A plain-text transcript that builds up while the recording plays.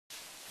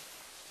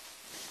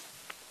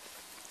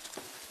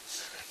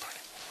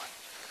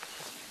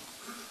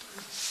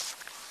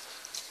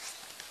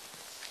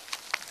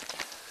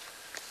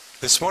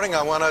This morning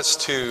I want us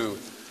to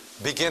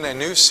begin a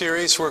new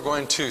series. We're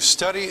going to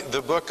study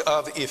the book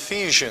of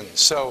Ephesians.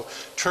 So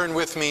turn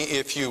with me,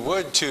 if you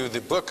would, to the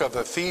book of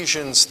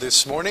Ephesians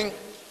this morning.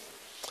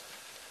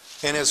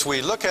 And as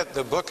we look at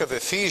the book of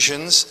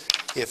Ephesians,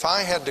 if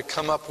I had to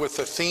come up with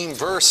a theme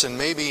verse, and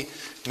maybe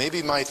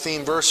my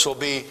theme verse will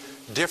be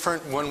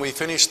different when we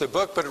finish the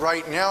book, but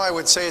right now I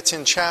would say it's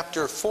in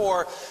chapter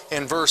 4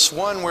 and verse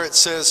 1 where it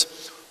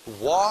says,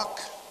 "Walk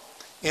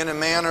in a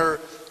manner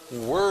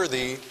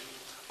worthy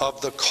of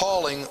the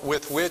calling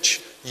with which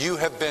you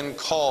have been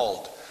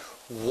called."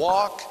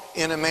 Walk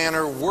in a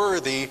manner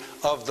worthy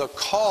of the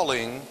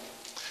calling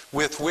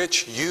with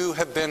which you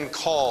have been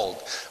called.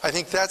 I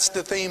think that's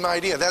the theme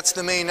idea. That's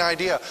the main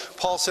idea.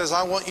 Paul says,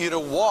 I want you to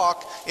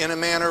walk in a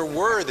manner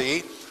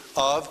worthy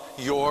of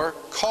your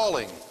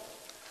calling.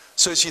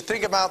 So as you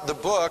think about the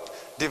book,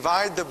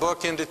 divide the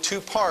book into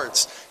two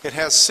parts. It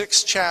has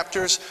 6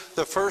 chapters.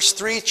 The first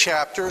 3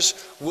 chapters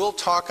will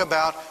talk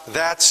about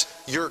that's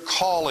your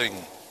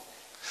calling.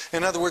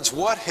 In other words,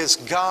 what has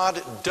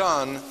God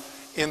done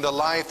in the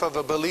life of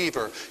a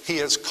believer? He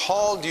has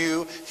called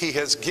you. He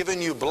has given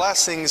you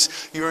blessings.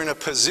 You're in a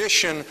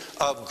position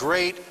of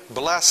great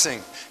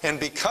blessing. And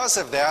because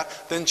of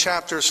that, then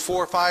chapters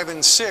 4, 5,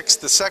 and 6,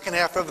 the second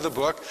half of the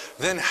book,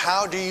 then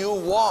how do you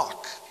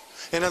walk?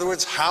 In other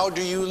words, how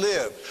do you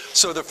live?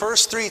 So the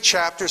first 3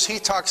 chapters, he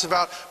talks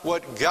about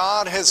what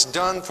God has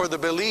done for the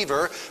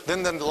believer.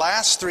 Then the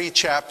last 3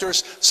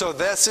 chapters, so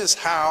this is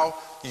how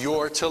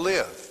you're to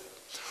live.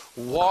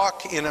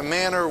 Walk in a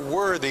manner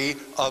worthy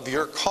of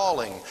your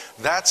calling.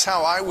 That's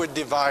how I would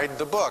divide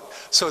the book.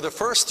 So the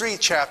first 3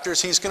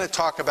 chapters, he's going to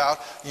talk about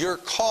your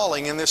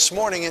calling. And this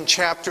morning in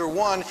chapter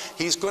 1,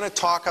 he's going to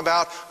talk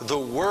about the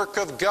work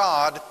of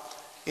God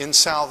in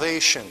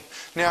salvation.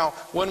 Now,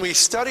 when we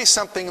study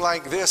something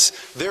like this,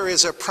 there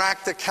is a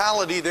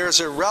practicality, there's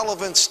a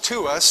relevance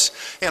to us,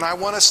 and I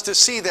want us to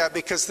see that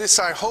because this,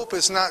 I hope,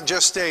 is not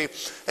just a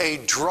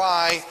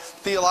dry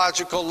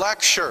theological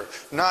lecture.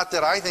 Not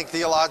that I think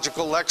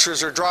theological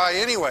lectures are dry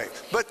anyway,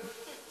 but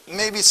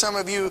maybe some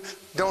of you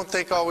don't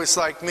think always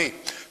like me.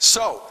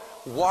 So,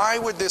 why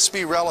would this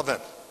be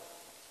relevant?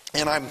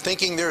 And I'm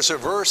thinking there's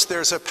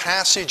a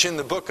passage in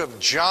the book of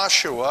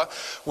Joshua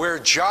where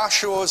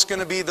Joshua is going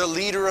to be the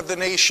leader of the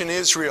nation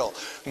Israel.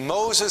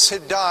 Moses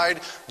had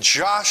died.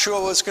 Joshua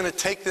was going to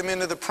take them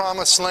into the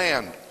promised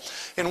land.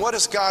 And what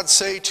does God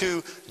say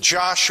to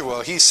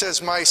Joshua? He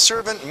says, "My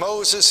servant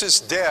Moses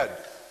is dead.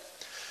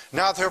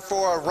 Now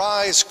therefore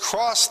arise,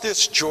 cross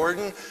this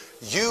Jordan,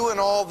 you and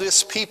all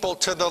this people,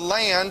 to the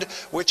land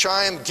which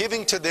I am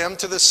giving to them,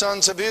 to the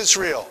sons of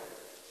Israel."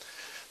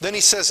 Then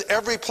he says,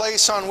 "Every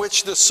place on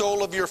which the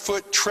sole of your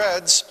foot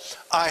treads,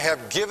 I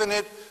have given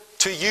it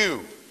to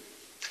you,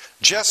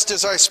 just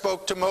as I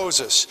spoke to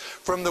Moses.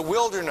 From the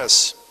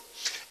wilderness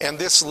and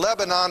this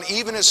Lebanon,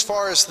 even as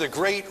far as the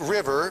great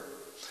river,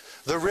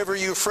 the river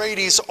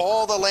Euphrates,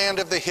 all the land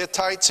of the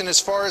Hittites, and as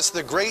far as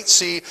the great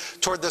sea,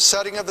 toward the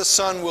setting of the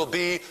sun will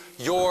be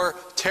your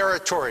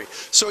territory."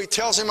 So he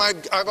tells him,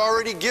 I've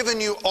already given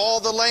you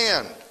all the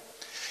land.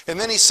 And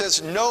then he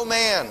says, "No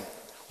man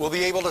will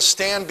be able to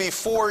stand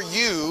before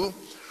you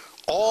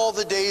all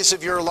the days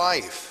of your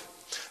life.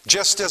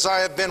 Just as I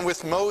have been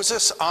with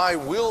Moses, I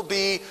will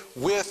be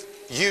with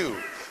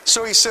you."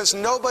 So he says,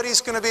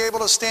 nobody's going to be able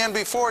to stand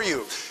before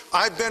you.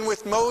 I've been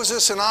with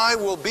Moses and I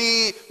will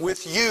be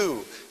with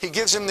you. He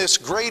gives him this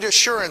great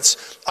assurance.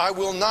 I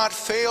will not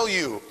fail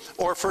you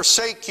or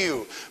forsake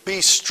you.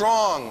 Be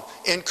strong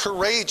and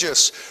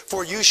courageous,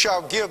 for you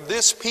shall give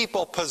this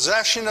people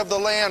possession of the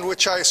land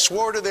which I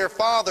swore to their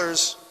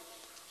fathers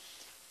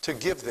to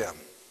give them.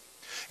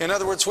 In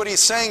other words, what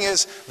he's saying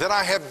is that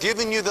I have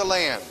given you the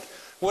land.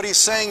 What he's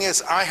saying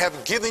is I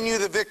have given you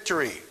the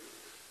victory.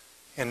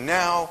 And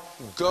now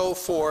go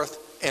forth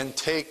and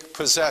take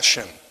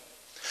possession.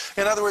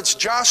 In other words,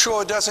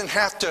 Joshua doesn't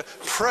have to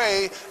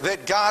pray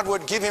that God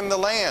would give him the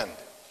land.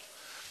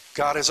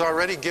 God has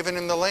already given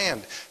him the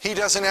land. He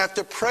doesn't have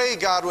to pray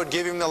God would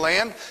give him the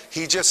land.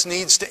 He just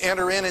needs to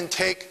enter in and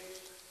take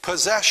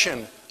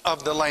possession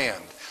of the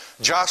land.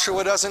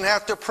 Joshua doesn't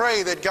have to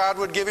pray that God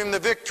would give him the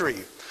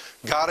victory.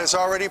 God has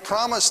already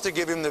promised to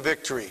give him the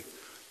victory.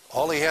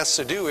 All he has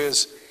to do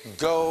is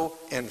go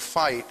and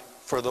fight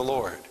for the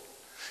Lord.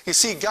 You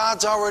see,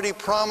 God's already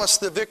promised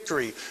the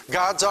victory.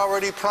 God's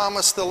already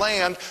promised the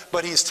land,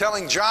 but he's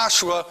telling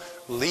Joshua,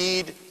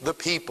 lead the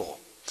people.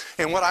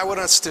 And what I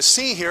want us to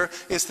see here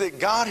is that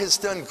God has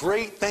done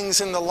great things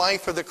in the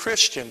life of the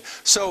Christian.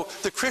 So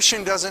the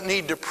Christian doesn't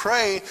need to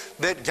pray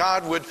that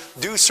God would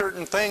do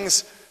certain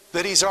things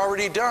that he's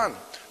already done.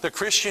 The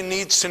Christian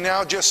needs to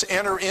now just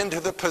enter into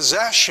the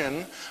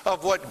possession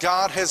of what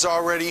God has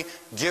already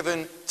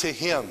given to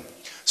him.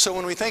 So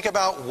when we think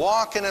about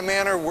walk in a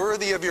manner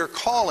worthy of your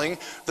calling,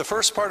 the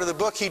first part of the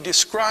book, he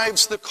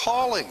describes the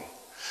calling.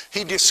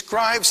 He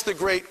describes the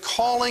great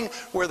calling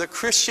where the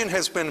Christian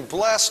has been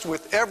blessed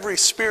with every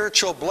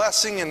spiritual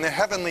blessing in the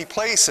heavenly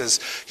places.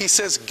 He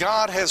says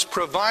God has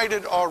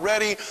provided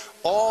already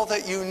all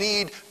that you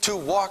need to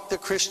walk the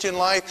Christian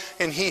life,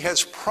 and He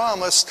has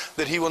promised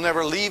that He will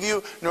never leave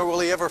you, nor will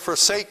He ever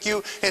forsake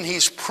you, and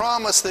He's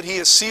promised that He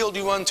has sealed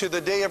you unto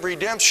the day of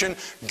redemption.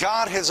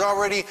 God has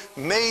already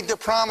made the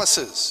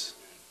promises.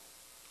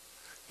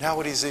 Now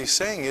what He's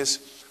saying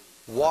is,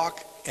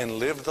 walk and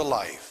live the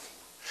life.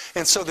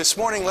 And so this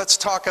morning,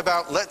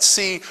 let's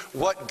see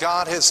what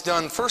God has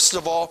done, first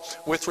of all,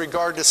 with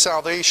regard to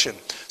salvation.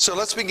 So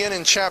let's begin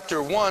in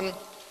chapter 1,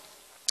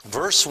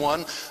 verse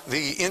 1,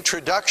 the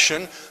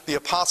introduction. The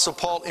Apostle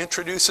Paul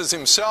introduces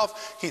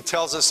himself. He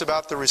tells us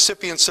about the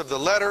recipients of the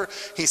letter.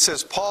 He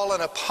says, Paul,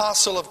 an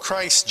apostle of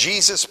Christ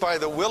Jesus by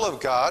the will of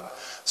God.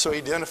 So he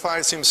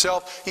identifies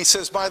himself. He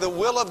says, by the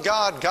will of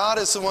God, God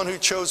is the one who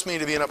chose me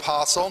to be an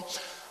apostle,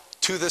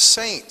 to the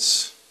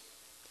saints.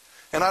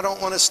 And I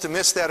don't want us to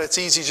miss that. It's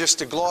easy just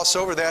to gloss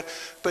over that.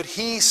 But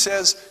he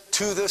says,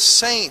 to the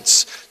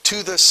saints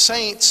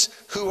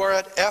who are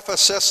at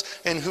Ephesus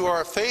and who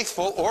are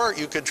faithful, or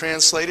you could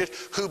translate it,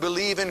 who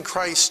believe in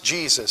Christ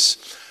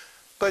Jesus.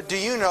 But do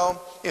you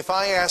know, if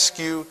I ask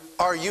you,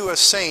 are you a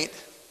saint?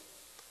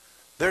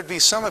 There'd be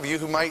some of you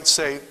who might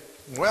say,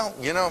 well,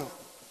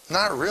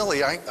 not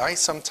really. I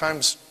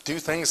sometimes do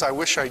things I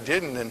wish I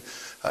didn't, and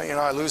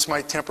I lose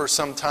my temper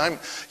sometime.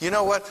 You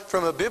know what?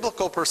 From a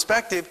biblical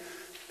perspective,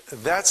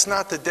 that's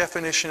not the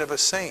definition of a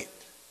saint.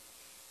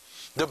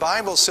 The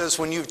Bible says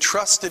when you've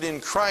trusted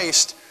in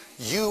Christ,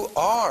 you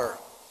are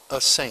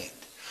a saint.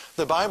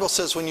 The Bible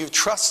says when you've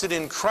trusted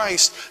in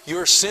Christ,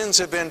 your sins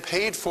have been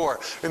paid for.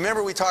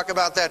 Remember, we talk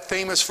about that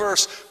famous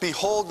verse,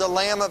 behold the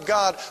Lamb of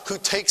God who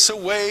takes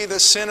away the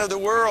sin of the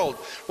world.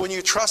 When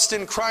you trust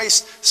in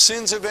Christ,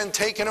 sins have been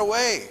taken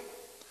away.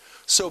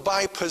 So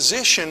by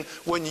position,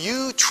 when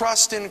you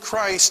trust in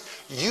Christ,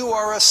 you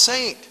are a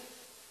saint.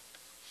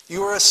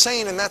 You are a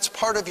saint, and that's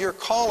part of your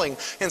calling.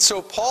 And so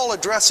Paul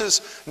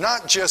addresses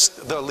not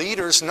just the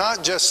leaders,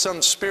 not just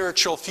some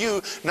spiritual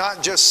few,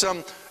 not just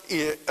some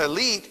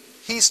elite.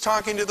 He's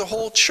talking to the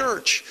whole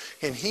church.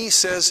 And he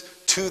says,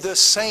 to the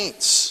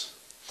saints.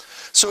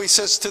 So he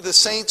says, to the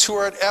saints who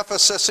are at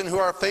Ephesus and who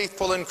are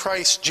faithful in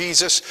Christ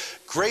Jesus,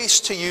 grace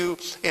to you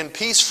and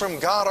peace from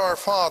God our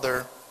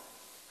Father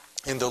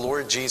in the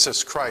Lord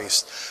Jesus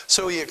Christ.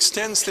 So he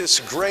extends this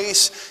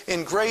grace,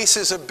 and grace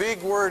is a big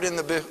word in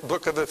the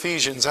book of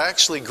Ephesians.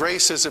 Actually,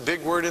 grace is a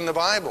big word in the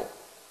Bible.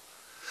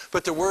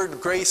 But the word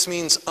grace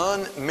means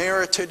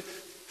unmerited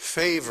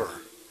favor,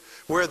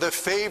 where the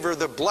favor,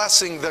 the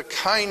blessing, the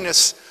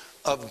kindness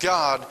of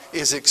God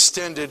is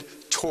extended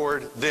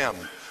toward them.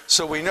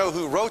 So we know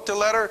who wrote the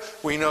letter,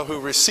 we know who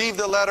received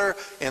the letter,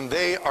 and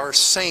they are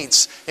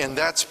saints, and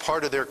that's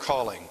part of their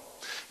calling.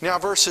 Now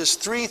verses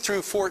 3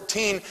 through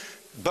 14,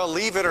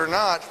 believe it or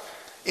not,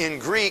 in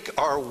Greek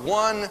are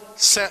one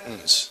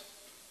sentence.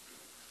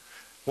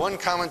 One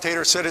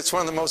commentator said it's one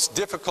of the most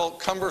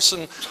difficult,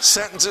 cumbersome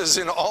sentences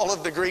in all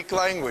of the Greek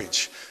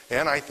language.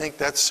 And I think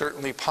that's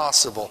certainly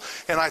possible.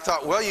 And I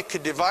thought, well, you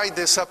could divide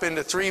this up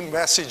into 3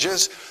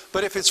 messages,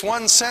 but if it's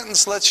one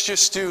sentence, let's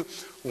just do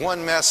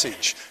one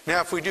message.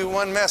 Now, if we do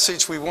one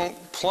message, we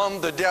won't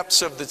plumb the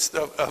depths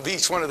of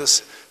each one of the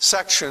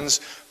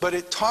sections, but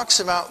it talks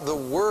about the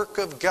work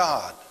of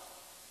God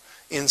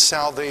in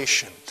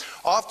salvation.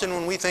 Often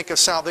when we think of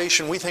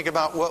salvation, we think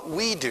about what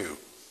we do.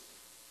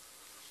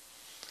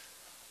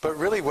 But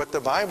really what the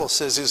Bible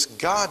says is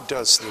God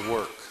does the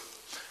work.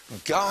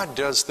 God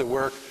does the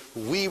work,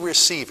 we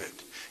receive it.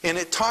 And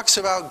it talks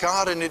about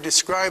God, and it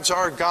describes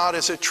our God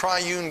as a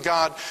triune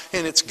God,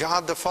 and it's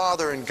God the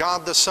Father and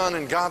God the Son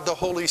and God the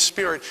Holy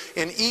Spirit.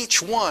 And each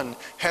one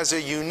has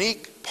a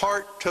unique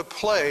part to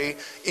play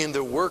in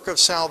the work of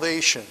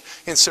salvation.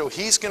 And so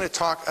he's going to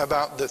talk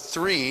about the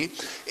 3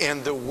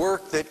 and the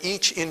work that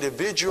each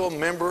individual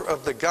member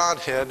of the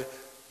Godhead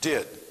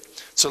did.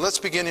 So let's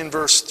begin in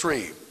verse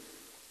 3.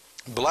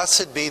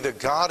 Blessed be the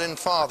God and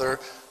Father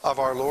of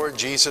our Lord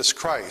Jesus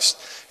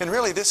Christ. And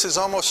really this is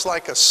almost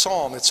like a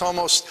psalm. It's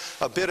almost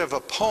a bit of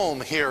a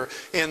poem here.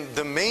 And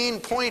the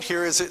main point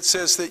here is it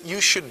says that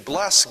you should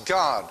bless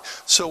God.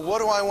 So what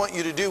do I want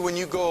you to do when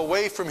you go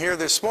away from here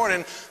this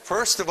morning?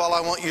 First of all, I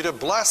want you to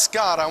bless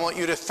God. I want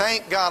you to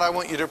thank God. I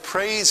want you to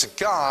praise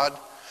God,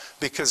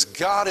 because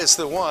God is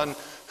the one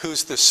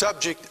who's the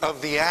subject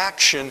of the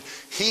action.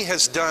 He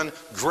has done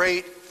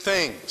great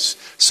things.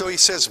 So he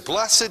says,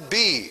 blessed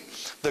be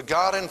the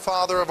God and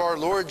Father of our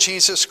Lord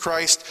Jesus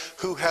Christ,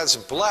 who has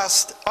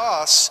blessed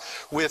us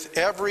with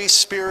every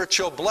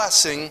spiritual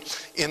blessing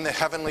in the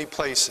heavenly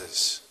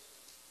places.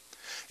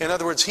 In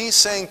other words, he's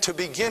saying to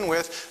begin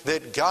with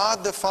that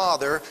God the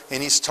Father,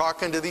 and he's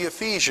talking to the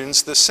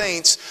Ephesians, the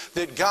saints,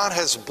 that God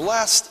has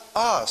blessed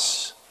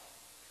us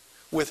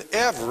with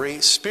every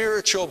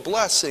spiritual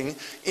blessing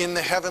in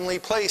the heavenly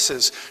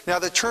places. Now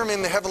the term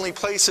in the heavenly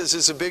places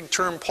is a big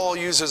term Paul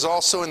uses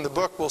also in the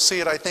book. We'll see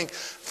it, I think,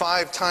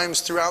 5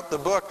 times throughout the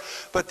book.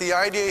 But the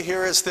idea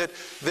here is that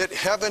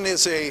heaven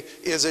is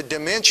a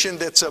dimension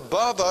that's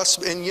above us,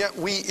 and yet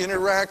we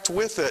interact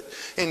with it.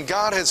 And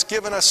God has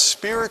given us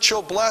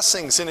spiritual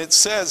blessings, and it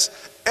says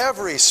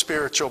every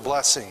spiritual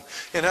blessing.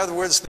 In other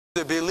words,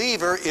 the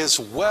believer is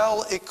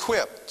well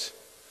equipped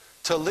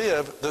to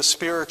live the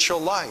spiritual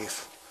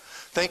life.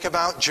 Think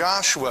about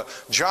Joshua.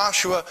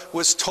 Joshua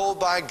was told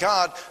by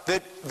God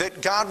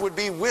that God would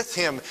be with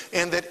him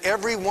and that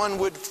everyone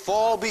would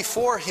fall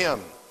before him.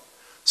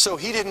 So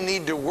he didn't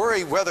need to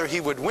worry whether he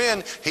would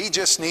win. He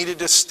just needed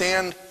to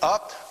stand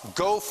up,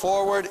 go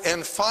forward,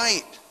 and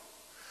fight.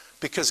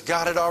 Because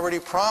God had already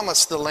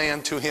promised the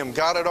land to him.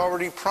 God had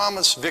already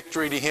promised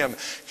victory to him.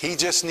 He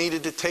just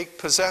needed to take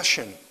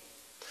possession.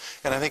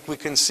 And I think we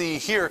can see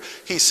here,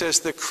 he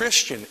says the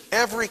Christian,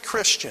 every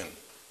Christian,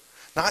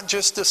 not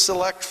just a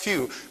select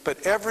few,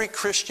 but every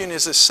Christian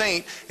is a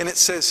saint. And it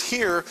says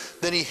here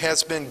that he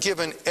has been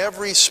given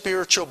every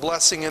spiritual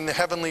blessing in the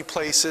heavenly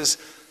places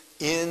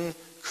in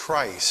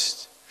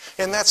Christ.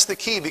 And that's the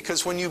key,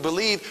 because when you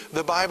believe,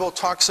 the Bible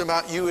talks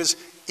about you as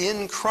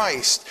in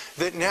Christ,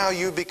 that now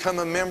you become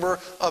a member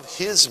of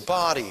his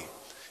body.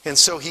 And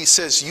so he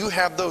says you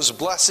have those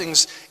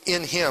blessings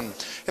in him.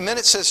 And then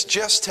it says,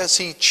 just as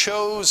he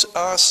chose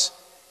us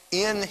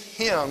in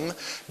him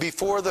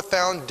before the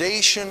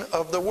foundation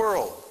of the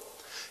world.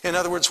 In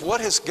other words,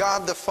 what has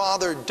God the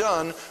Father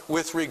done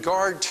with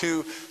regard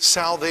to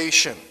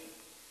salvation?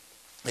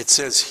 It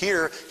says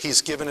here,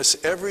 he's given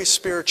us every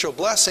spiritual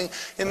blessing,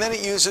 and then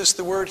it uses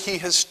the word, he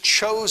has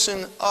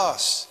chosen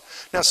us.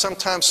 Now,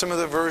 sometimes some of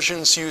the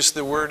versions use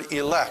the word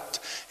elect,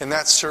 and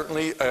that's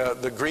certainly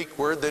the Greek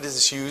word that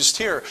is used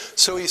here.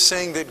 So he's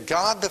saying that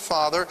God the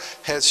Father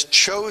has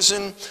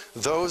chosen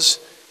those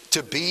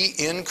to be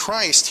in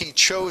Christ. He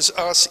chose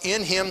us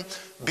in him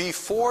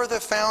before the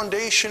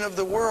foundation of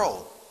the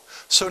world.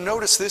 So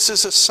notice, this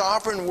is a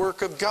sovereign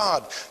work of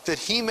God, that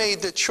he made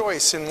the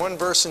choice. In one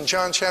verse in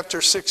John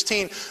chapter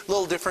 16, a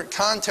little different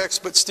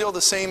context, but still the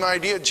same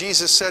idea.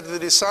 Jesus said to the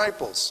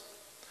disciples,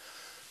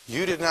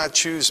 "You did not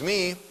choose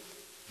me,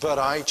 but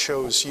I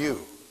chose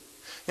you."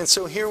 And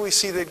so here we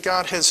see that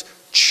God has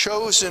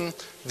chosen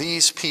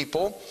these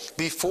people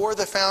before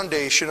the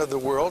foundation of the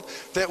world,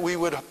 that we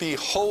would be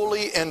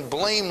holy and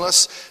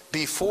blameless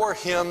before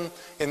him.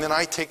 And then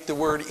I take the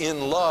word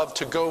in love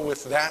to go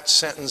with that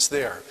sentence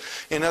there.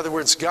 In other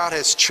words, God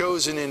has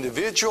chosen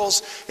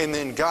individuals, and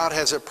then God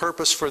has a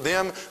purpose for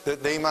them,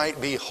 that they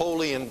might be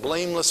holy and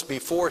blameless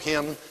before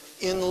him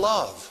in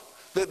love,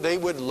 that they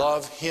would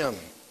love him.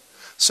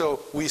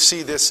 So we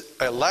see this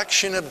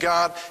election of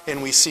God,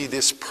 and we see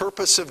this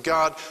purpose of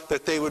God,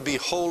 that they would be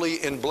holy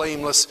and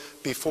blameless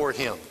before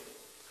him.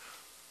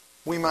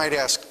 We might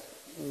ask,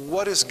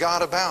 what is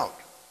God about?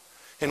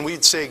 And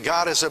we'd say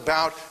God is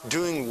about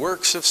doing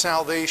works of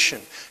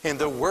salvation. And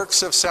the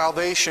works of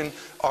salvation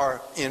are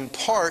in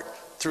part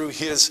through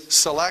his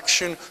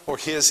selection or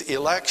his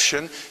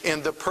election.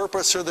 And the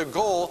purpose or the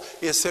goal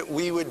is that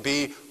we would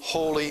be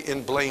holy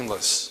and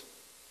blameless.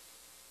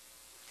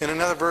 In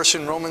another verse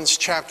in Romans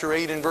chapter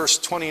 8 and verse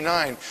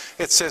 29,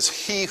 it says,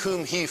 "He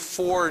whom he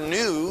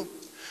foreknew,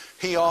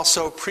 he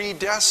also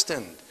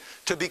predestined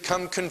to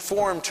become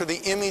conformed to the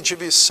image of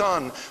his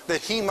Son,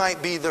 that he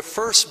might be the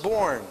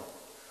firstborn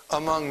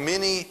among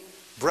many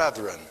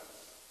brethren."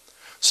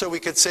 So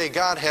we could say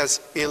God has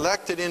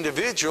elected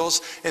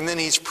individuals, and then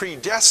he's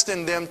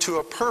predestined them to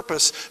a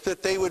purpose,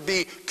 that they would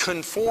be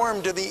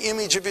conformed to the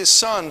image of his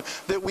Son,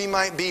 that we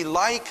might be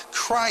like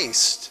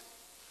Christ.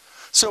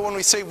 So when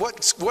we say,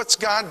 what's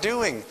God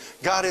doing?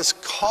 God is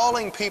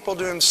calling people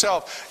to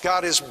himself.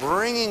 God is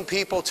bringing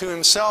people to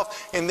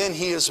himself, and then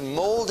he is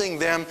molding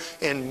them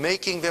and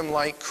making them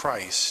like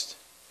Christ.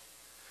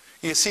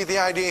 You see the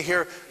idea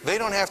here? They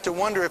don't have to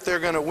wonder if they're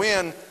going to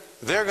win.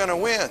 They're going to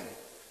win,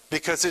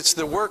 because it's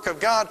the work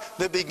of God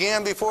that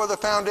began before the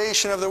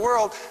foundation of the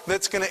world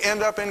that's going to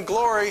end up in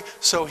glory.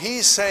 So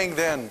he's saying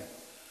then,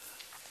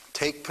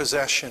 take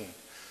possession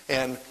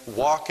and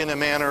walk in a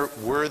manner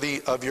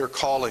worthy of your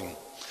calling.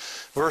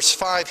 Verse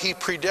 5, he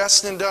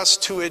predestined us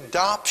to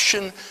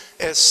adoption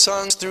as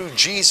sons through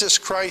Jesus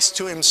Christ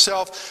to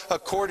himself,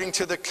 according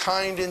to the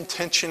kind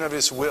intention of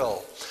his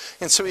will.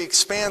 And so he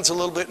expands a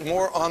little bit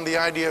more on the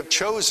idea of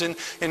chosen,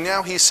 and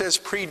now he says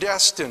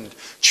predestined.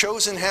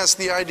 Chosen has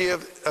the idea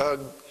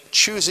of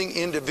choosing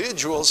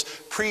individuals.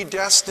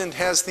 Predestined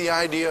has the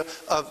idea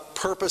of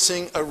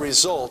purposing a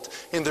result,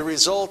 and the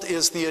result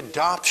is the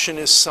adoption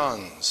as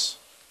sons.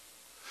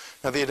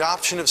 Now, the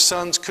adoption of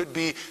sons could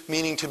be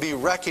meaning to be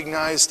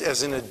recognized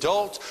as an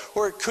adult,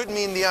 or it could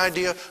mean the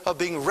idea of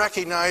being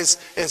recognized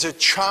as a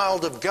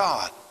child of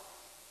God.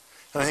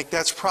 And I think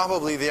that's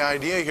probably the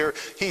idea here.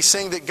 He's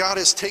saying that God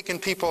has taken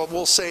people,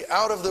 we'll say,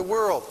 out of the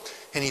world,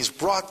 and he's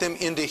brought them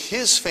into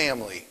his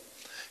family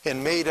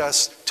and made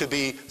us to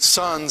be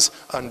sons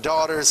and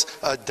daughters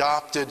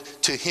adopted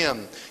to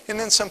him. And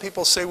then some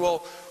people say,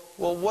 well,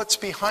 what's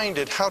behind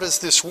it? How does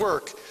this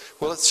work?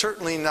 Well, it's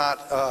certainly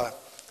not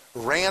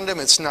random,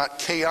 it's not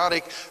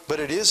chaotic, but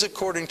it is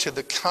according to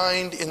the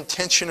kind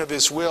intention of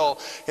his will.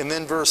 And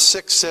then verse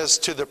 6 says,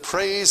 to the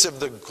praise of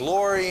the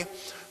glory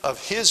of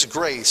his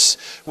grace,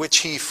 which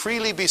he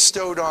freely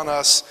bestowed on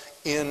us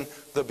in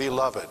the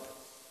beloved.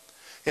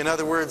 In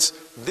other words,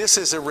 this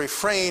is a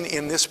refrain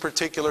in this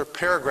particular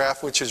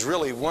paragraph, which is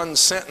really one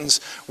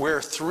sentence, where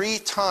 3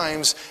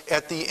 times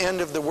at the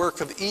end of the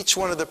work of each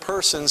one of the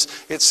persons,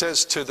 it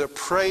says to the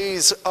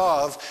praise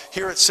of.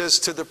 Here it says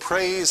to the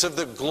praise of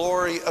the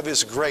glory of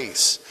his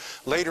grace.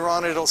 Later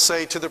on it'll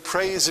say to the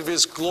praise of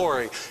his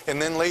glory.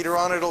 And then later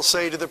on it'll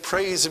say to the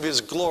praise of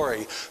his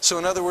glory. So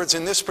in other words,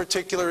 in this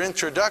particular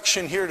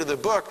introduction here to the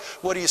book,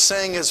 what he's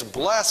saying is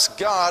bless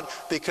God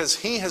because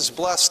he has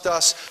blessed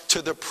us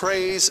to the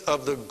praise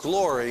of the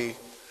glory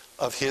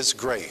of his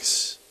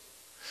grace.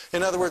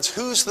 In other words,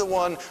 who's the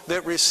one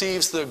that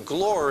receives the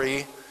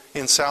glory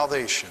in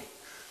salvation?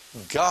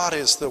 God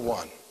is the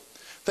one.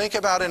 Think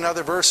about in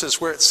other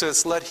verses where it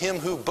says, let him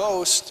who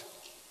boasts,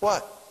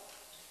 what?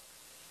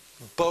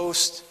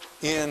 Boast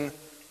in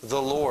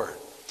the Lord.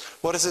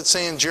 What does it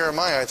say in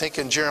Jeremiah? I think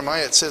in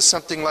Jeremiah it says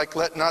something like,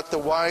 let not the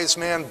wise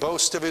man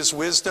boast of his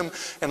wisdom,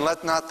 and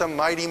let not the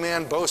mighty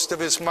man boast of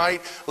his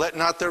might, let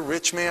not the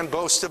rich man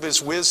boast of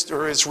his wisdom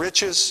or his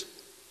riches,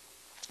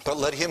 but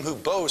let him who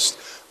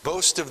boasts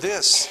boast of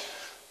this,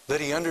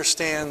 that he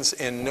understands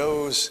and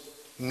knows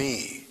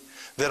me,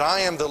 that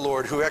I am the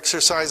Lord who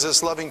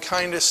exercises loving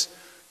kindness,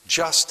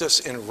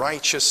 justice, and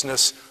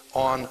righteousness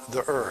on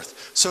the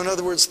earth. So in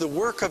other words, the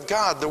work of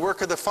God, the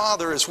work of the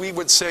Father, as we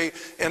would say,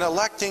 an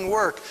electing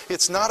work.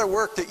 It's not a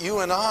work that you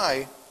and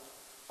I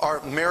are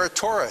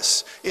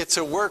meritorious. It's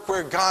a work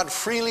where God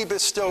freely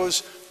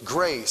bestows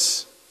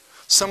grace.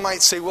 Some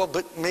might say, well,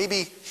 but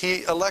maybe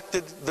he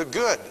elected the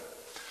good.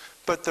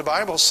 But the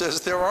Bible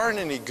says there aren't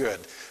any good.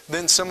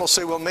 Then some will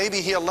say, well,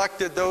 maybe he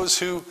elected those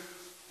who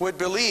would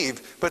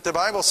believe. But the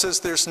Bible says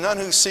there's none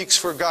who seeks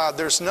for God.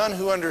 There's none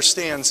who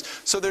understands.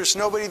 So there's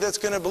nobody that's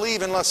going to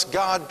believe unless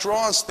God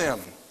draws them.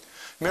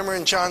 Remember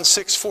in John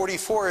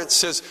 6:44 it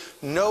says,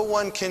 no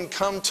one can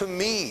come to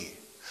me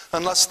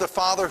unless the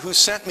Father who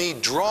sent me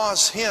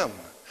draws him.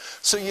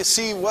 So you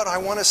see, what I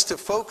want us to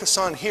focus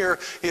on here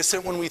is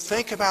that when we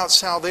think about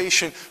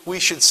salvation, we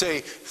should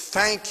say,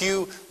 thank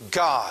you,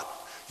 God.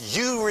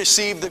 You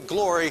receive the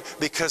glory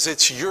because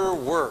it's your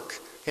work,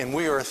 and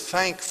we are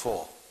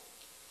thankful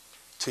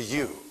to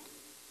you.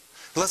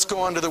 Let's go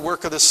on to the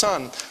work of the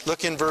Son.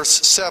 Look in verse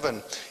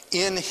 7.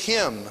 In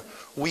him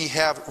we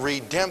have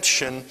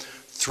redemption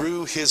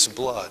through his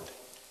blood.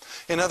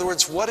 In other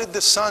words, what did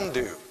the Son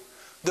do?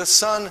 The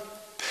Son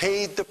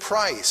paid the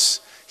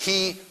price.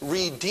 He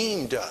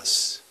redeemed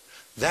us.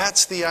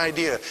 That's the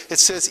idea. It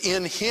says,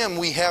 in him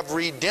we have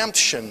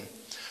redemption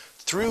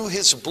through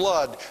his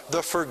blood,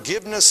 the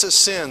forgiveness of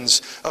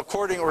sins,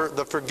 or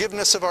the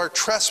forgiveness of our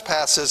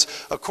trespasses,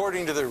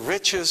 according to the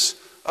riches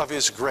of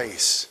his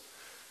grace.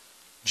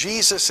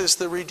 Jesus is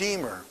the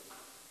Redeemer.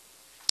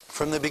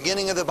 From the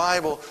beginning of the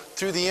Bible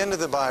through the end of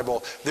the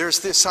Bible, there's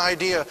this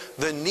idea,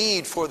 the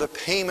need for the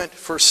payment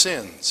for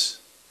sins.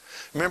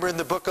 Remember in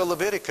the book of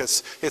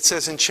Leviticus, it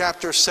says in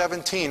chapter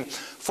 17,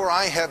 for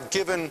I have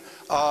given,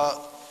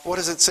 what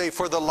does it say?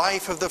 For the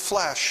life of the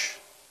flesh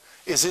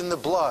is in the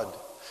blood.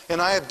 And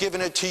I have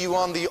given it to you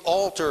on the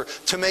altar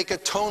to make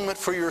atonement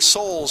for your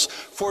souls.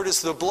 For it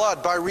is the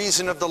blood by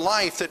reason of the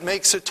life that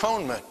makes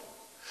atonement.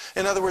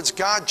 In other words,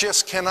 God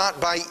just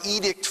cannot by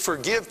edict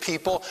forgive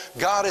people.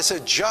 God is a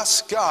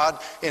just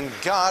God, and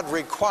God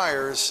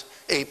requires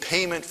a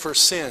payment for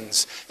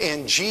sins.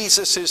 And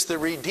Jesus is the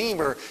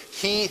Redeemer.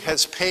 He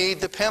has paid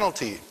the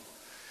penalty.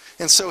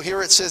 And so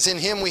here it says, in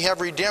him we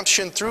have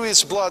redemption through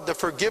his blood, the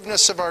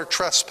forgiveness of our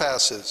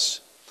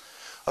trespasses,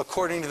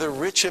 according to the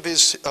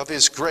riches of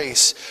his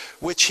grace,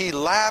 which he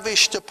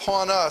lavished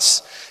upon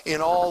us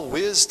in all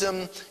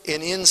wisdom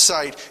and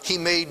insight. He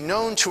made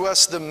known to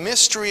us the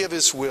mystery of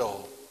his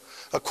will,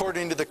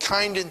 according to the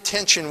kind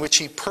intention which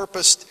he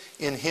purposed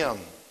in him.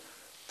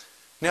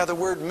 Now the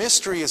word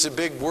mystery is a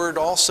big word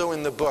also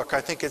in the book.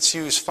 I think it's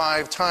used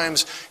 5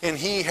 times. And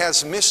he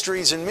has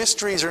mysteries, and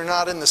mysteries are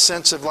not in the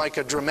sense of like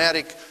a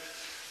dramatic,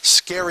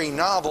 scary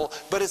novel,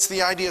 but it's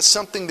the idea of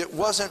something that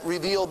wasn't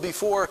revealed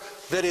before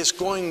that is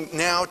going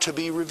now to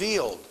be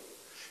revealed.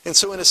 And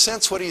so in a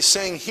sense what he's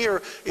saying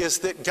here is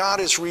that God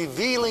is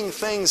revealing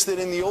things that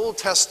in the Old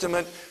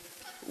Testament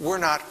were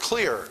not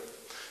clear.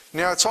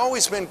 Now it's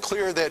always been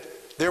clear that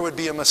there would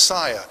be a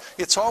Messiah.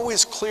 It's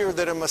always clear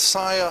that a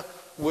Messiah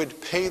would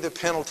pay the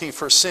penalty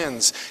for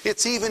sins.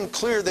 It's even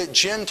clear that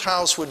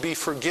Gentiles would be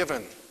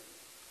forgiven.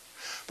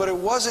 But it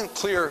wasn't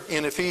clear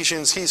in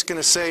Ephesians, he's going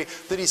to say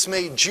that he's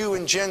made Jew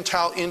and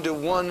Gentile into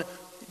one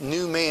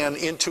new man,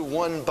 into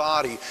one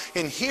body.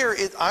 And here,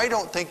 I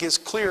don't think is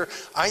clear.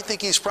 I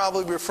think he's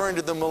probably referring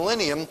to the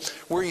millennium,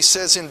 where he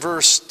says in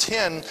verse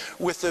 10,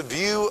 with a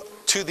view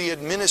to the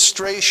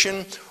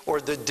administration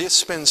or the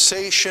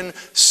dispensation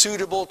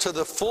suitable to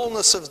the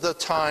fullness of the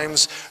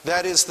times,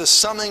 that is the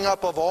summing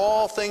up of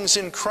all things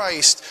in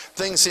Christ,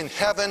 things in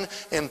heaven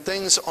and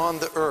things on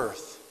the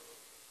earth.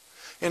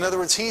 In other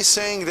words, he's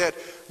saying that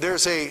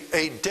there's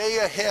a day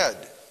ahead.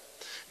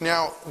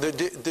 Now,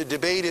 the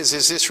debate is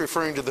this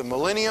referring to the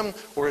millennium,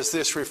 or is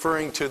this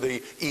referring to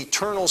the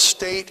eternal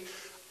state?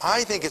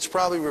 I think it's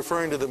probably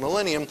referring to the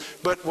millennium,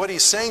 but what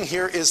he's saying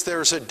here is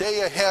there's a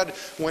day ahead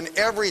when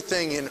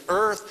everything in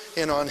earth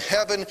and on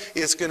heaven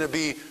is going to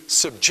be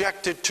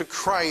subjected to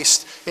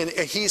Christ, and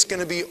he's going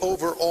to be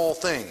over all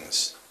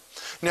things.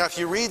 Now, if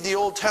you read the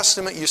Old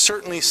Testament, you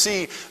certainly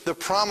see the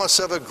promise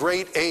of a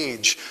great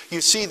age.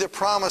 You see the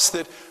promise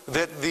that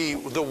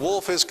the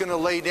wolf is going to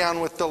lay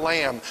down with the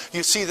lamb.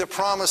 You see the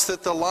promise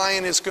that the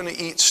lion is going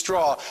to eat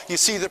straw. You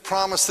see the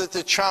promise that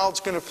the child's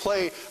going to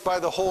play by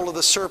the hole of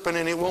the serpent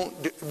and it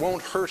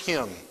won't hurt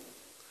him.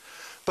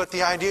 But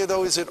the idea,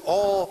 though, is it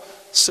all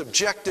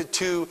subjected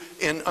to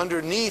and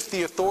underneath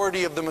the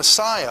authority of the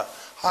Messiah?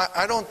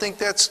 I don't think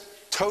that's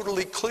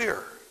totally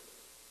clear.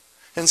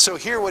 And so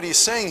here what he's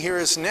saying here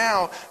is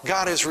now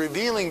God is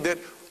revealing that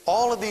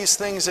all of these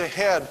things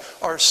ahead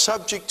are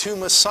subject to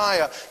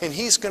Messiah, and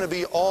he's going to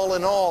be all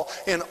in all,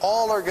 and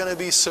all are going to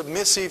be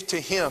submissive to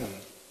him.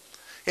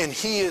 And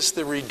he is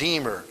the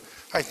Redeemer.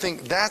 I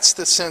think that's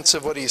the sense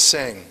of what he's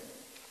saying.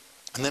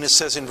 And then it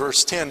says in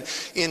verse 10,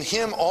 in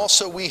him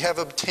also we have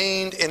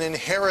obtained an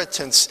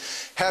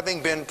inheritance,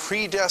 having been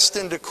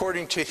predestined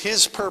according to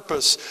his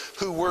purpose,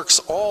 who works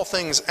all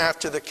things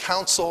after the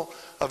counsel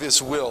of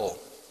his will.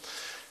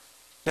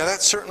 Now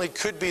that certainly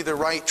could be the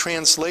right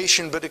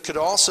translation, but it could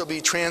also be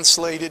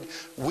translated,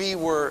 we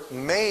were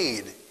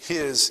made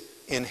his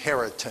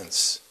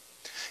inheritance.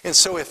 And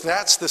so if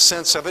that's the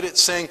sense of it,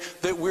 it's saying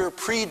that we're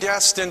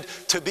predestined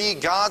to be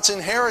God's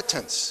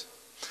inheritance.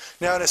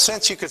 Now in a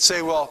sense you could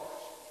say, well,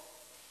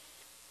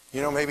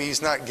 maybe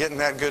he's not getting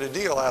that good a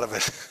deal out of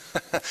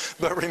it.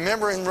 But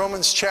remember in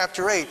Romans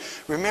chapter 8,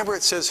 remember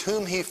it says,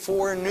 whom he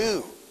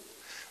foreknew,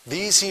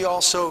 these he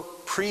also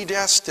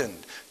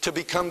predestined to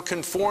become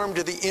conformed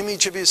to the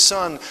image of his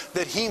Son,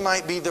 that he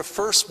might be the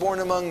firstborn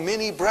among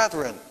many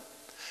brethren.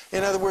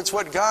 In other words,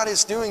 what God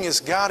is doing is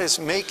God is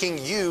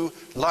making you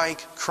like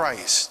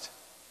Christ.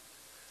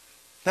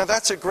 Now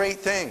that's a great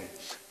thing.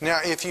 Now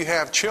if you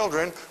have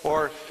children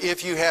or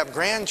if you have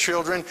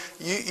grandchildren,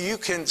 you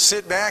can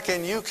sit back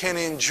and you can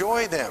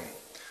enjoy them.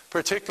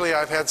 Particularly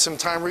I've had some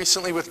time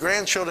recently with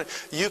grandchildren.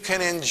 You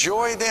can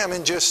enjoy them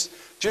and just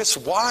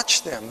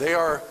watch them. They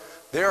are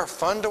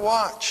fun to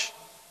watch.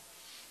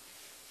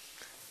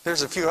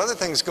 There's a few other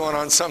things going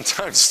on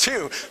sometimes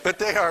too, but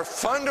they are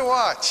fun to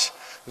watch.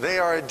 They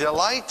are a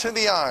delight to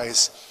the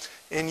eyes,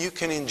 and you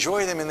can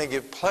enjoy them and they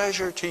give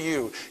pleasure to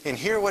you. And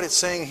here what it's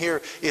saying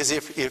here is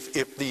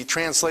if the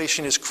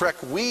translation is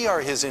correct, we are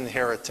his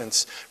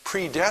inheritance,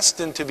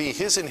 predestined to be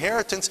his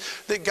inheritance,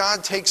 that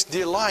God takes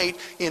delight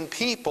in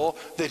people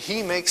that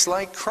he makes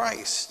like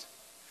Christ.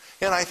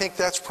 And I think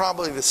that's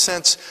probably the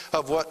sense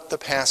of what the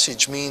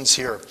passage means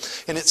here.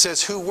 And it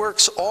says, who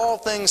works all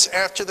things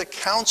after the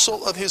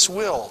counsel of his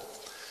will.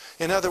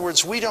 In other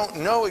words, we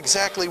don't know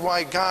exactly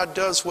why God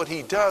does what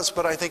he does,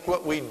 but I think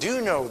what we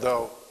do know,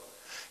 though,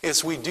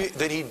 is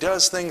that he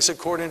does things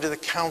according to the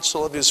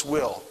counsel of his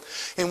will.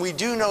 And we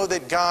do know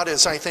that God,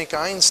 as I think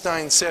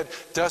Einstein said,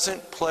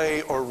 doesn't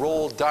play or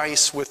roll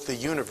dice with the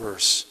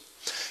universe.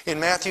 In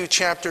Matthew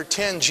chapter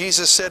 10,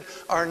 Jesus said,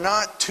 are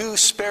not 2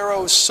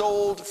 sparrows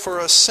sold for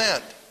a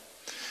cent?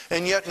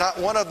 And yet not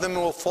one of them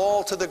will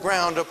fall to the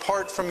ground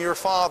apart from your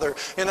Father.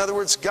 In other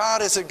words,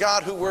 God is a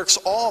God who works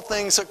all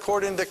things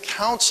according to the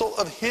counsel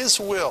of his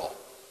will.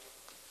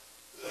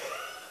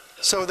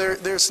 So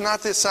there's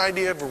not this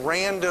idea of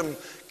random,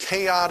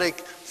 chaotic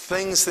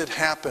things that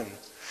happen.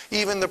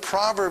 Even the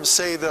Proverbs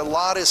say the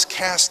lot is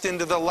cast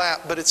into the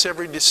lap, but its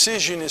every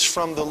decision is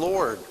from the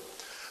Lord.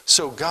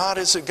 So God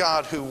is a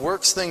God who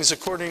works things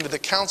according to the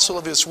counsel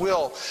of his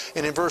will.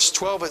 And in verse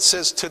 12 it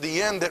says, to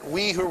the end that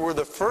we who were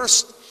the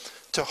first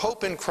to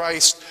hope in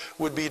Christ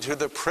would be to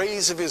the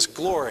praise of his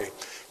glory.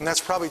 And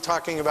that's probably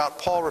talking about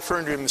Paul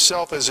referring to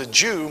himself as a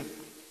Jew.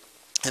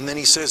 And then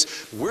he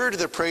says, we're to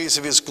the praise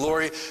of his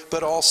glory,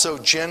 but also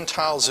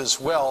Gentiles as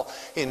well.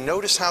 And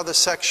notice how the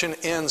section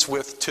ends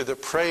with, to the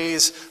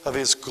praise of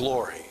his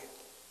glory.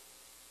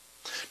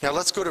 Now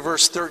let's go to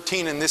verse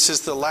 13, and this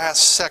is the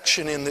last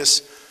section in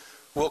this,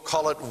 we'll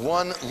call it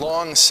one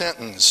long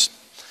sentence.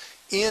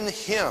 In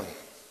him.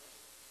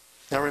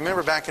 Now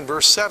remember back in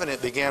verse 7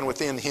 it began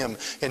with in him.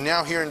 And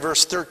now here in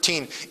verse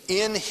 13,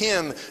 in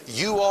him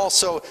you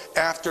also,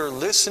 after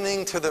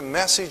listening to the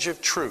message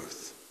of truth.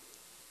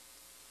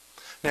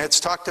 Now it's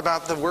talked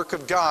about the work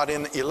of God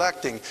in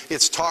electing.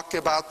 It's talked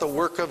about the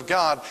work of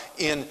God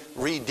in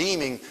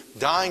redeeming,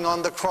 dying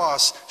on the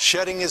cross,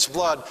 shedding his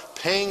blood,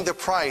 paying the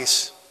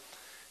price.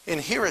 And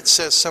here it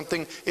says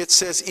something. It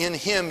says, in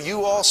him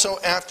you also,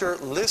 after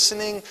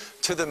listening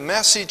to the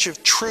message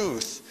of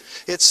truth,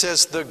 it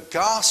says, the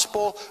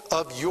gospel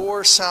of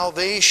your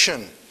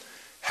salvation,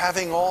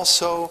 having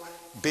also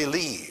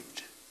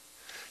believed.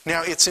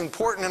 Now it's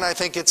important, and I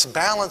think it's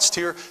balanced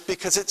here,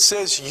 because it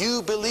says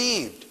you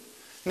believed.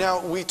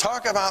 Now we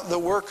talk about the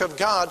work of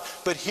God,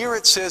 but here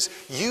it says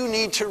you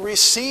need to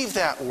receive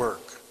that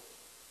work.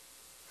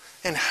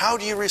 And how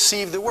do you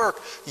receive the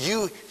work?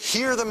 You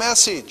hear the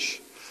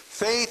message.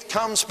 Faith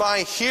comes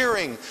by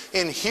hearing,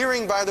 and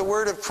hearing by the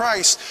word of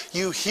Christ.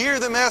 You hear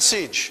the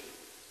message,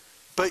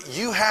 but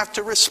you have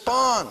to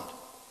respond.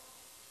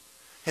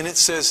 And it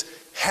says,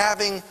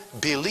 having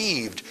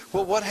believed.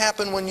 Well, what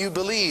happened when you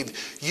believed?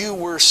 You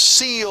were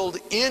sealed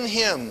in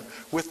Him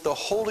with the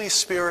Holy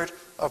Spirit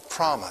of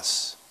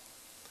promise.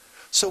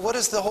 So what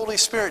does the Holy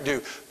Spirit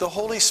do? The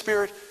Holy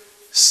Spirit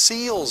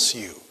seals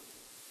you.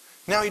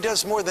 Now, He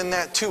does more than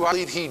that too. I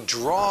believe He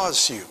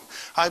draws you.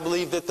 I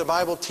believe that the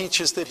Bible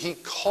teaches that He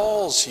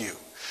calls you.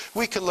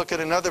 We could look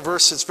at another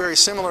verse that's very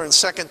similar in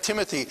 2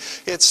 Timothy.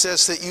 It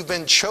says that you've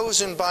been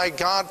chosen by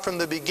God from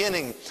the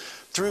beginning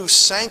through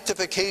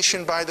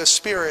sanctification by the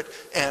Spirit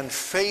and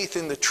faith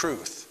in the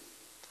truth.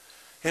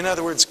 In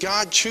other words,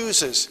 God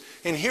chooses.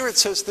 And here it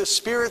says the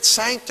Spirit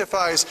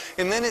sanctifies.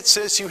 And then it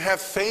says you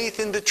have faith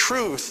in the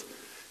truth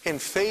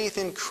and faith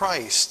in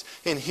Christ.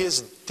 And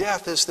His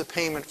death is the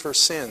payment for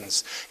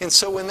sins. And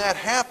so when that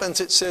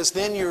happens, it says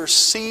then you're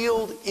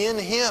sealed in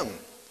Him.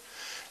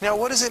 Now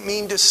what does it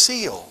mean to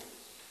seal?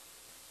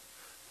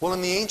 Well,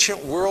 in the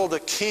ancient world, a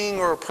king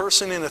or a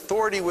person in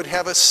authority would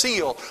have a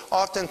seal.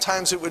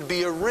 Oftentimes it would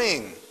be a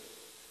ring.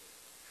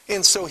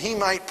 And so he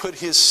might put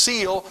his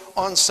seal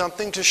on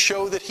something to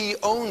show that he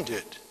owned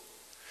it.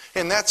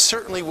 And that's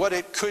certainly what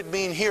it could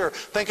mean here.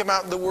 Think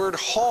about the word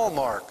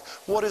hallmark.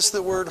 What does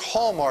the word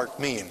hallmark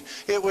mean?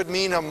 It would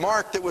mean a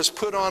mark that was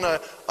put on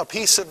a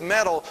piece of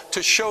metal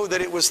to show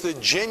that it was the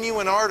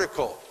genuine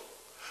article.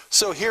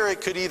 So here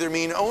it could either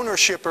mean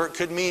ownership, or it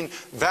could mean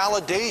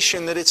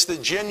validation that it's the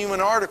genuine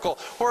article,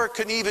 or it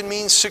could even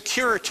mean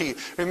security.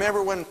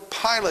 Remember when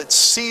Pilate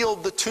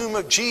sealed the tomb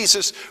of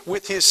Jesus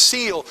with his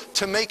seal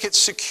to make it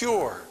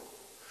secure.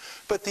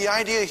 But the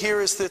idea here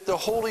is that the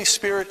Holy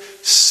Spirit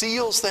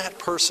seals that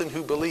person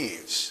who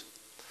believes.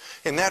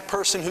 And that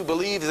person who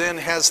believes then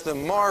has the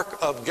mark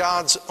of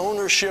God's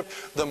ownership,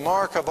 the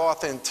mark of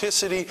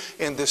authenticity,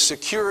 and the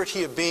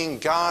security of being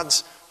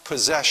God's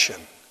possession.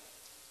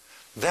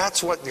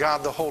 That's what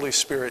God the Holy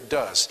Spirit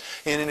does.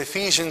 And in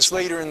Ephesians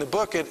later in the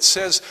book it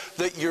says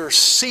that you're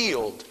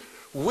sealed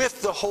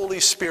with the Holy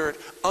Spirit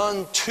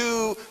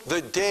unto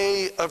the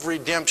day of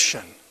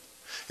redemption.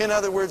 In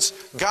other words,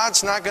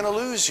 God's not going to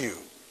lose you.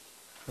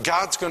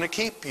 God's going to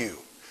keep you.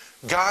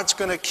 God's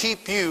going to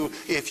keep you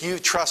if you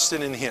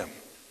trusted in Him.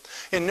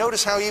 And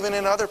notice how even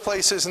in other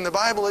places in the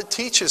Bible it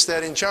teaches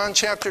that. In John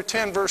chapter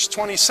 10 verse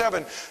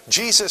 27,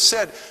 Jesus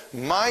said,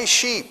 "My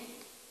sheep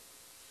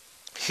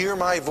hear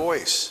my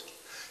voice.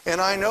 And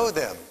I know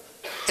them,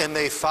 and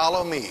they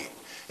follow me.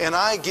 And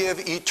I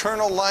give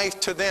eternal life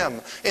to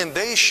them, and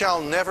they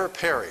shall never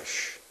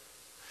perish."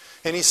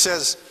 And He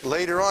says,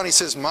 later on, He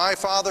says, "My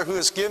Father who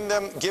has given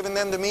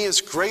them to me is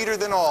greater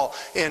than all,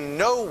 and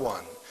no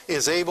one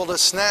is able to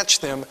snatch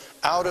them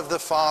out of the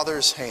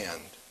Father's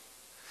hand."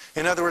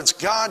 In other words,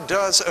 God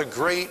does a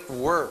great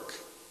work.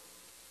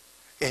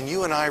 And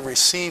you and I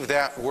receive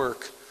that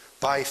work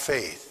by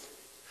faith.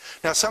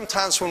 Now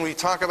sometimes when we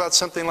talk about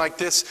something like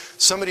this,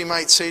 somebody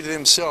might say to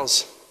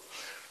themselves,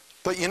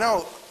 "But you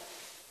know,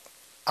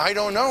 I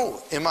don't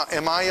know.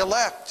 Am I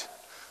elect?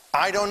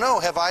 I don't know.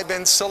 Have I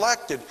been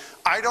selected?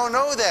 I don't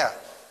know that."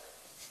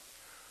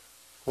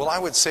 Well, I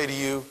would say to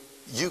you,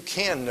 you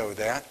can know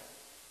that.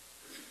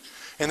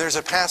 And there's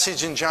a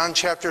passage in John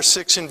chapter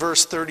 6 and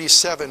verse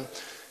 37.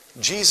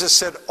 Jesus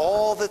said,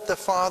 "All that the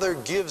Father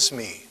gives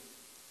me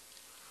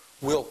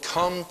will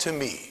come to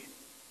me.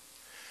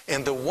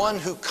 And the one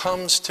who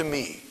comes to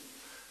me,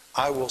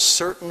 I will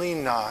certainly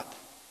not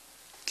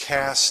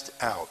cast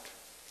out."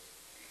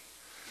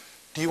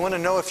 Do you want to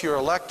know if you're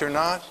elect or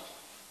not?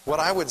 What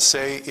I would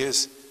say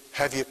is,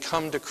 have you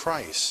come to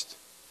Christ?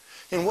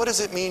 And what does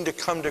it mean to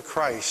come to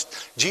Christ?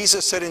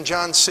 Jesus said in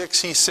John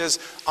 6, He says,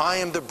 "I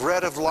am the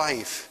bread of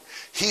life.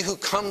 He who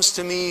comes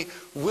to me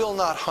will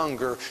not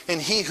hunger,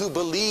 and he who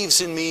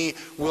believes in me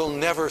will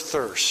never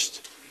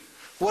thirst."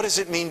 What does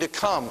it mean to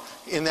come?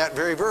 In that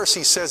very verse,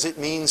 He says it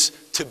means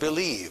to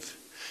believe.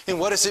 And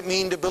what does it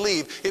mean to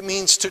believe? It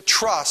means to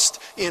trust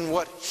in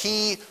what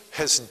He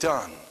has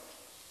done.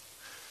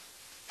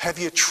 Have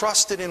you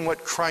trusted in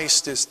what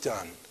Christ has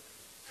done?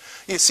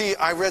 You see,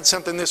 I read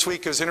something this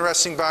week. It was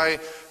interesting by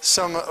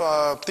some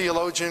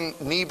theologian,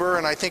 Niebuhr,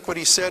 and I think what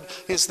he said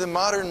is the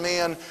modern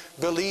man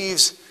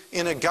believes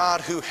in a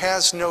God who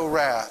has no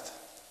wrath.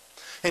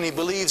 And he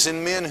believes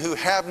in men who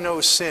have no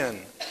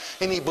sin.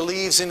 And he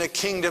believes in a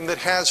kingdom that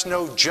has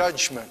no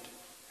judgment.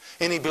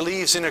 And he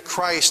believes in a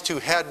Christ who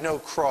had no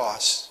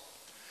cross.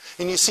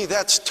 And you see,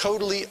 that's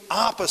totally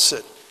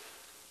opposite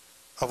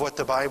of what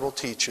the Bible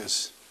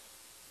teaches.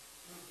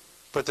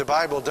 But the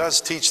Bible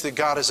does teach that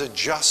God is a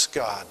just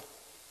God.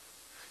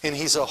 And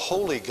He's a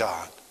holy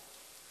God.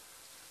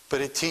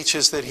 But it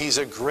teaches that He's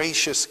a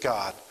gracious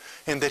God.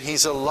 And that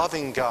He's a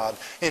loving God.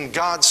 And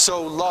God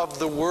so loved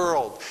the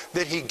world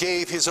that He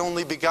gave His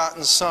only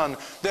begotten Son,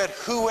 that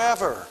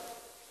whoever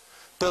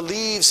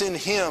believes in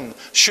Him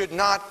should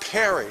not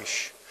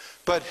perish,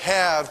 but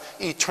have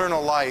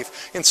eternal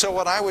life. And so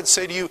what I would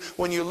say to you,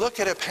 when you look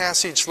at a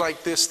passage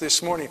like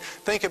this morning,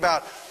 think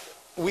about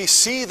we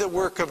see the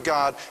work of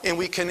God, and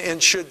we can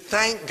and should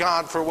thank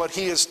God for what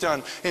He has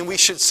done. And we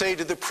should say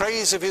to the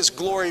praise of His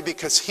glory,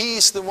 because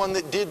He's the one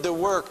that did the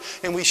work.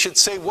 And we should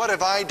say, what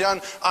have I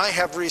done? I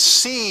have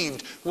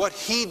received what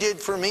He did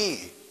for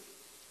me.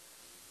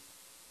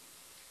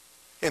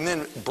 And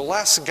then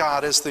bless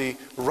God, as the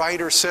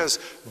writer says,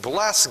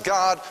 bless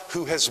God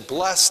who has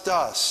blessed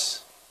us.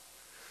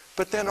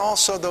 But then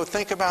also, though,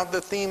 think about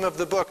the theme of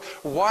the book.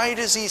 Why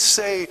does he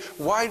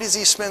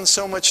spend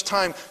so much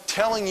time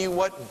telling you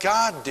what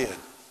God did?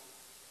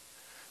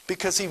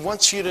 Because he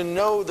wants you to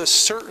know the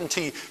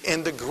certainty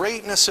and the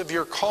greatness of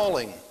your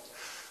calling.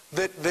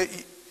 That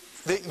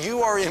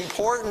you are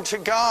important to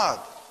God.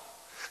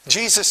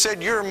 Jesus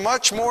said, you're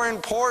much more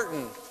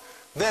important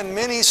than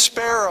many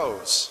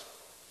sparrows.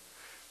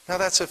 Now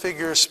that's a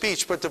figure of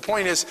speech, but the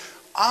point is,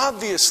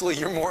 obviously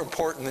you're more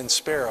important than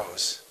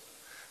sparrows.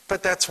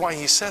 But that's why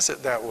he says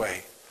it that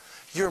way.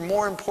 You're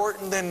more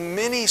important than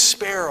many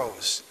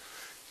sparrows.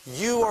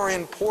 You are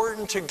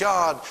important to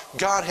God.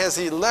 God has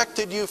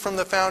elected you from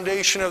the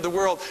foundation of the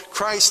world.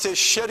 Christ has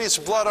shed His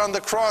blood on the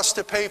cross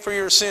to pay for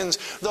your sins.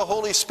 The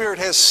Holy Spirit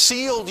has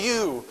sealed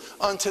you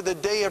unto the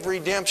day of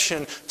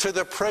redemption, to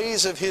the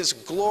praise of His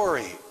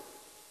glory,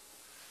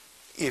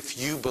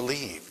 if you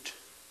believed.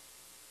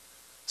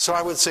 So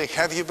I would say,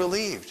 have you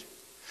believed?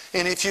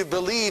 And if you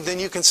believe, then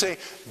you can say,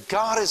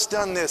 God has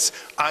done this.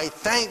 I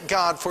thank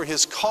God for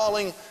His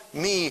calling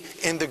me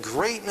in the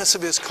greatness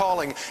of His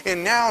calling.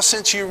 And now,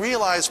 since you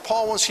realize,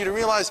 Paul wants you to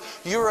realize,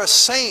 you're a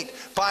saint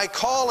by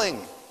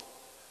calling.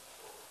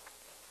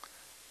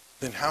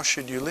 Then how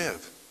should you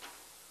live?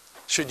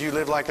 Should you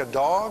live like a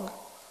dog,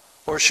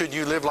 or should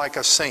you live like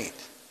a saint?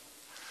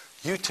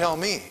 You tell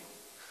me.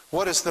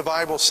 What does the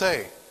Bible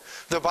say?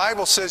 The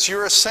Bible says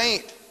you're a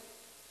saint.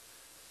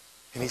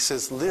 And he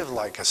says, live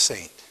like a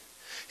saint.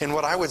 And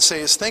what I would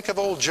say is, think of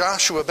old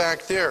Joshua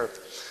back there.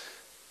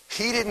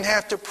 He didn't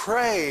have to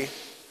pray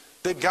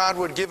that God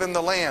would give him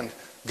the land.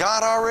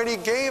 God already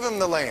gave him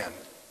the land.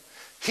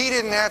 He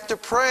didn't have to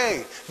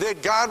pray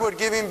that God would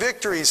give him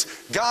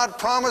victories. God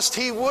promised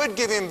He would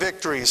give him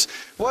victories.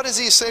 What does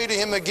He say to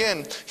him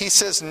again? He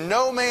says,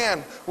 no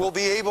man will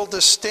be able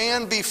to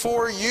stand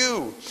before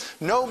you.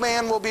 No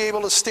man will be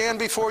able to stand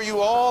before you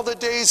all the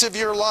days of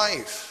your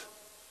life.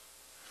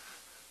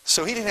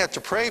 So he didn't have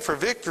to pray for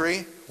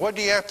victory. What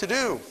do you have to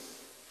do?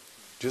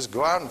 Just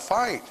go out and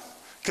fight.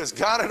 Because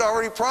God had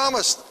already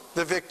promised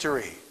the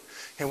victory.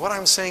 And what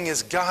I'm saying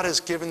is, God has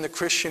given the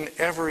Christian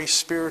every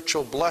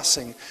spiritual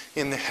blessing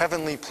in the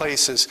heavenly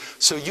places.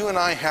 So you and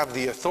I have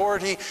the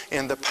authority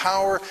and the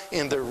power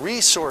and the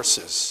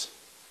resources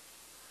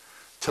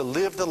to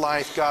live the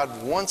life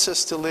God wants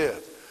us to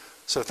live.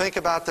 So think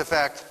about the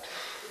fact,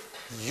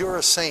 you're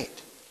a saint.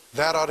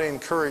 That ought to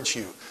encourage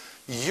you.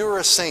 You're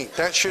a saint.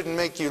 That shouldn't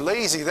make you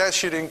lazy. That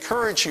should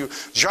encourage you.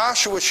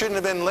 Joshua shouldn't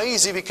have been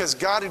lazy because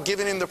God had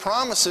given him the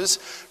promises.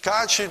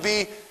 God should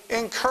be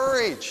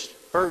encouraged.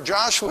 Or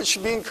Joshua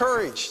should be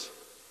encouraged.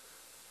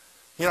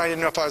 You know, I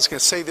didn't know if I was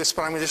going to say this,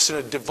 but I'm just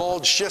going to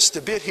divulge just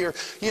a bit here.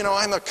 You know,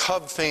 I'm a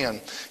Cub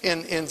fan.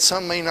 And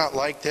some may not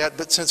like that,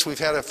 but since we've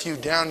had a few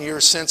down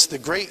years since the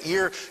great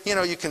year, you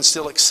know, you can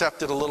still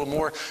accept it a little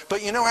more.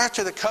 But you know,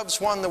 after the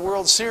Cubs won the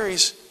World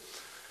Series,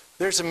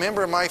 there's a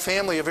member of my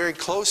family, a very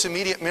close,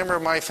 immediate member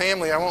of my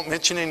family, I won't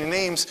mention any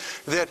names,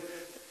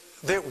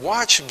 that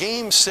watched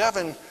Game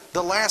 7,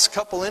 the last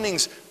couple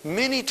innings,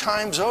 many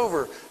times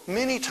over.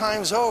 Many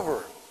times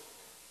over.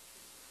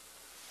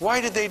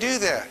 Why did they do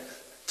that?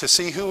 To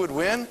see who would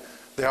win?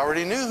 They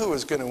already knew who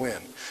was going to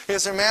win.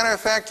 As a matter of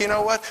fact, you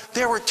know what?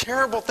 There were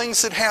terrible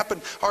things that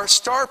happened. Our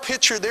star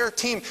pitcher, their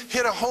team,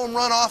 hit a home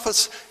run off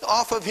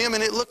of him,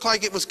 and it looked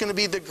like it was going to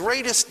be the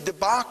greatest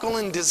debacle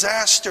and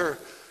disaster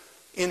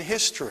in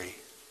history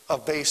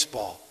of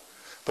baseball.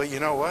 But you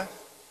know what?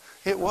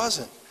 It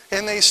wasn't.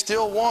 And they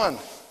still won.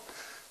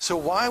 So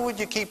why would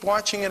you keep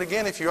watching it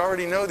again if you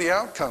already know the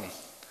outcome?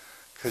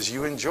 Because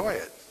you enjoy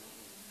it.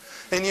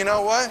 And you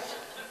know what?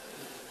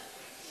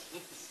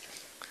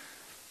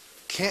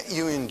 Can't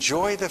you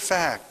enjoy the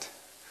fact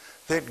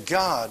that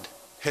God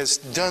has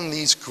done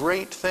these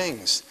great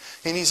things?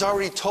 And He's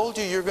already told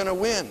you you're going to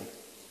win.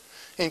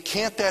 And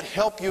can't that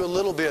help you a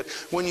little bit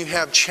when you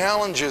have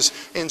challenges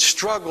and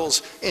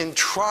struggles and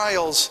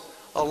trials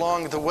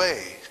along the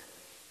way?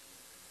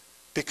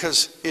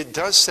 Because it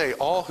does say,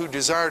 all who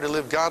desire to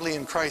live godly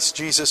in Christ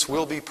Jesus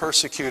will be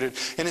persecuted.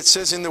 And it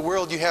says, in the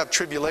world you have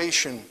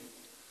tribulation.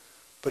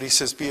 But He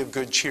says, be of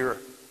good cheer.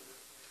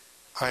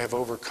 I have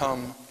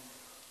overcome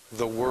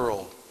the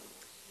world.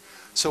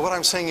 So what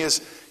I'm saying is,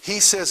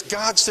 He says,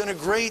 God's done a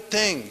great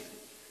thing.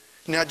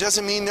 Now, it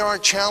doesn't mean there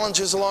aren't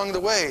challenges along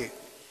the way.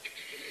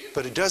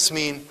 But it does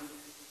mean,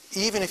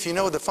 even if you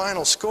know the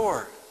final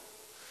score,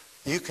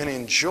 you can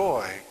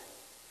enjoy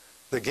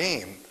the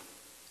game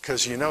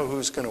because you know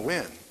who's going to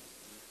win.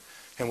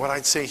 And what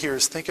I'd say here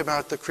is, think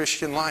about the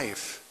Christian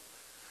life.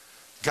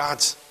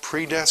 God's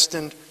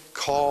predestined,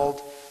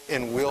 called,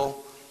 and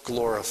will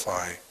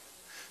glorify.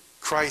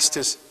 Christ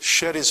has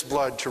shed His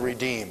blood to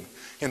redeem,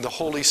 and the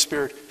Holy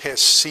Spirit has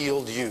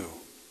sealed you.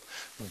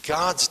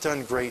 God's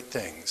done great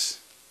things.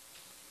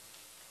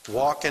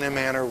 Walk in a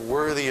manner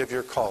worthy of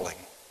your calling.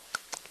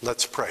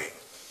 Let's pray.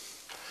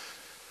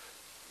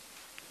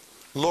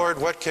 Lord,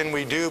 what can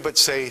we do but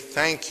say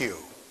thank you?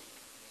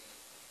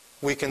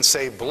 We can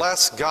say,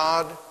 bless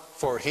God,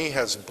 for he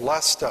has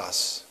blessed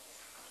us.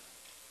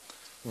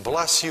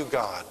 Bless you,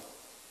 God.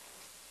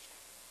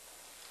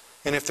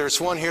 And if there's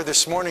one here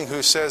this morning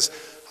who says,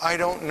 I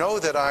don't know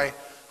that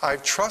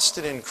I've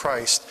trusted in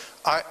Christ.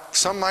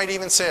 Some might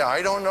even say,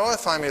 I don't know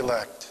if I'm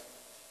elect.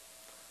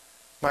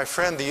 My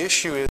friend, the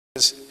issue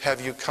is,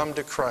 have you come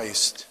to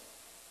Christ?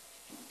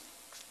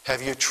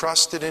 Have you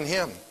trusted in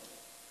him?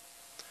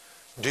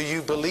 Do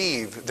you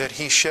believe that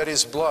he shed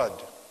his blood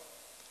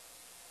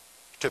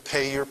to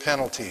pay your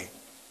penalty?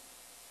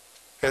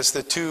 As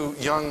the two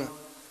young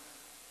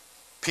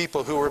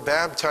people who were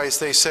baptized,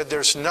 they said,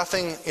 there's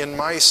nothing in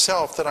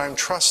myself that I'm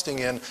trusting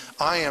in.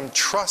 I am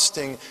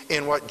trusting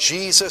in what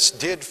Jesus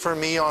did for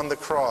me on the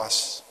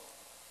cross.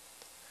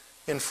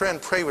 And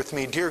friend, pray with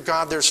me. Dear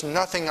God, there's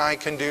nothing I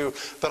can do,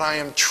 but I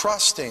am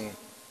trusting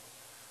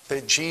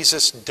that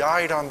Jesus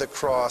died on the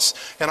cross,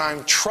 and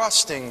I'm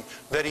trusting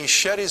that he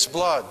shed his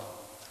blood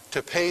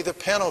to pay the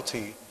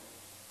penalty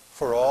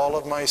for all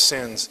of my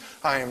sins.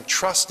 I am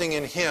trusting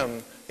in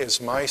him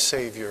as my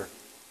Savior.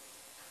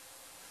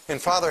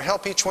 And Father,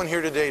 help each one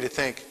here today to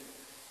think,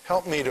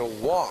 help me to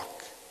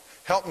walk,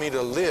 help me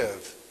to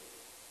live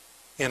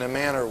in a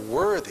manner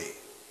worthy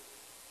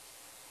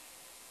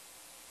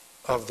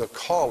of the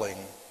calling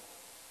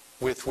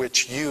with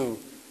which you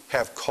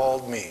have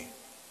called me.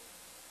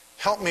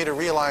 Help me to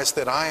realize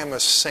that I am a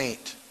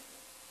saint.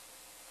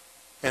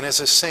 And as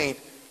a saint,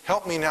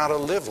 help me now to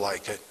live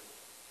like it.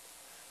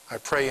 I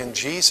pray in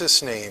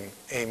Jesus' name,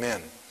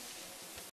 amen.